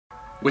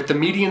With the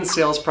median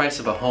sales price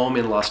of a home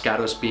in Los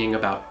Gatos being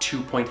about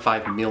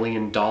 $2.5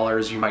 million,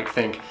 you might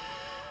think,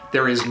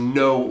 there is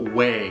no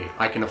way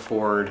I can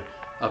afford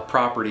a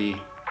property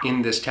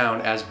in this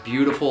town as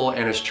beautiful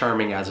and as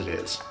charming as it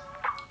is.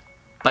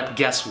 But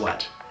guess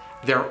what?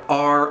 There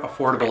are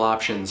affordable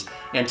options,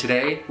 and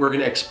today we're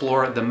going to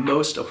explore the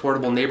most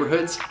affordable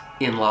neighborhoods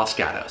in Los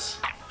Gatos.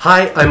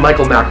 Hi, I'm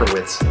Michael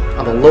Makrowitz.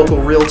 I'm a local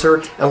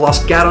realtor, and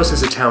Los Gatos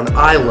is a town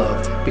I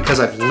love because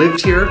I've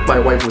lived here, my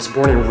wife was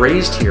born and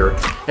raised here,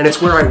 and it's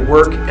where I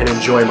work and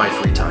enjoy my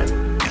free time.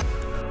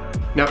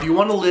 Now, if you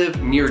want to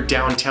live near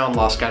downtown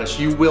Los Gatos,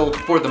 you will,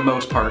 for the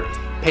most part,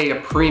 pay a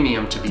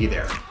premium to be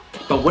there.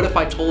 But what if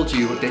I told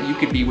you that you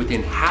could be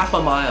within half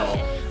a mile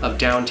of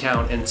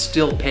downtown and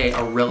still pay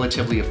a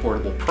relatively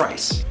affordable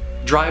price?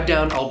 Drive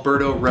down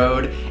Alberto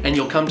Road and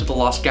you'll come to the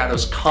Los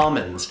Gatos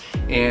Commons,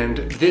 and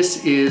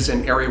this is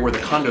an area where the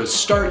condos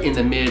start in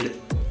the mid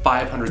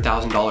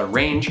 $500,000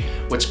 range.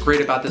 What's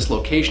great about this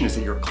location is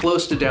that you're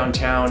close to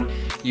downtown,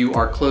 you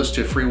are close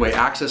to freeway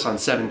access on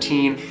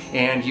 17,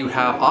 and you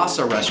have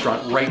Asa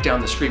Restaurant right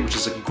down the street, which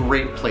is a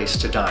great place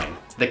to dine.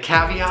 The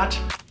caveat,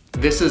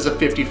 this is a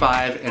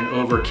 55 and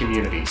over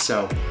community,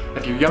 so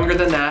if you're younger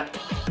than that,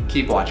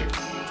 keep watching.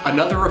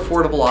 Another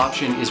affordable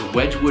option is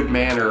Wedgewood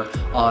Manor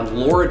on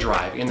Laura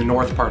Drive in the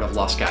north part of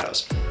Los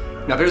Gatos.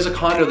 Now, there's a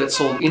condo that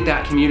sold in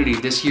that community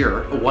this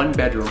year, a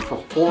one-bedroom, for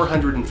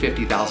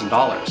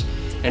 $450,000.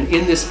 And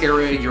in this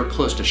area, you're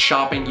close to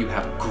shopping, you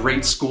have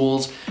great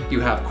schools, you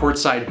have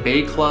Courtside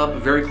Bay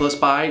Club very close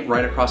by,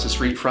 right across the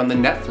street from the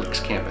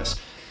Netflix campus.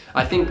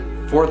 I think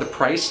for the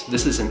price,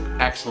 this is an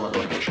excellent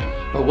location.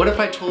 But what if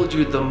I told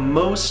you the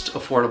most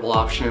affordable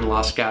option in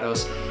Los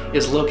Gatos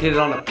is located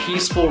on a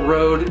peaceful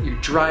road? You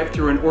drive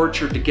through an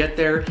orchard to get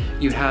there,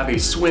 you have a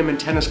swim and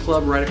tennis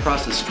club right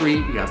across the street,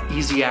 you have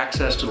easy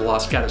access to the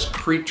Los Gatos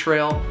Creek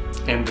Trail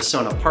and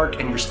Visona Park,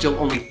 and you're still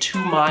only 2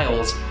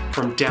 miles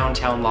from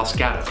downtown Los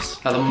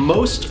Gatos. Now, the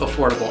most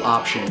affordable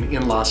option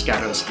in Los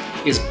Gatos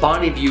is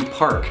Bonneview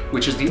Park,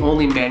 which is the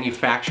only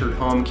manufactured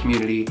home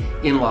community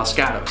in Los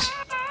Gatos.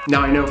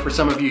 Now, I know for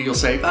some of you, you'll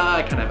say,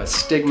 I kind of have a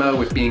stigma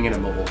with being in a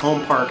mobile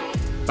home park,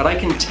 but I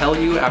can tell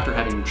you, after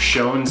having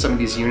shown some of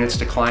these units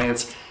to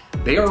clients,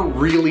 they are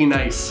really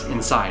nice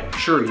inside.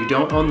 Sure, you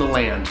don't own the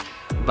land,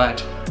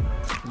 but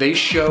they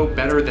show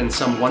better than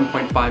some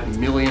 $1.5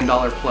 million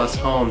plus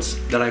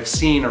homes that I've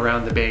seen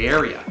around the Bay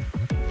Area.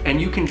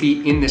 And you can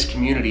be in this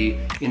community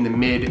in the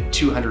mid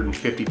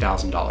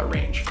 $250,000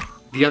 range.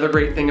 The other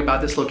great thing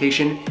about this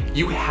location,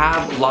 you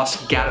have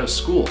Los Gatos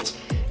schools.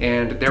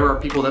 And there are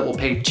people that will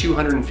pay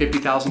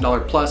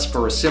 $250,000 plus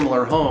for a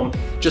similar home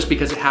just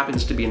because it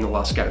happens to be in the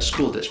Los Gatos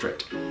School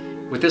District.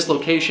 With this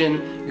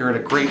location, you're in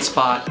a great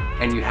spot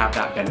and you have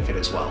that benefit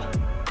as well.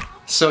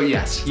 So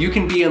yes, you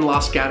can be in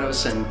Los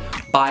Gatos and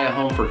buy a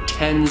home for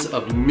tens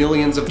of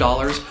millions of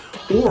dollars,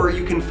 or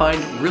you can find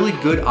really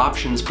good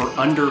options for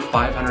under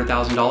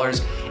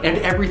 $500,000 and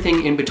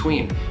everything in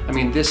between. I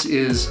mean, this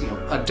is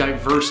a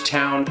diverse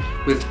town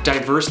with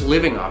diverse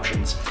living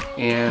options,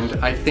 and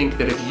I think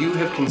that if you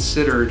have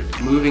considered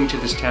moving to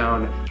this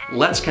town,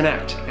 let's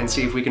connect and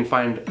see if we can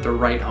find the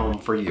right home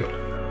for you.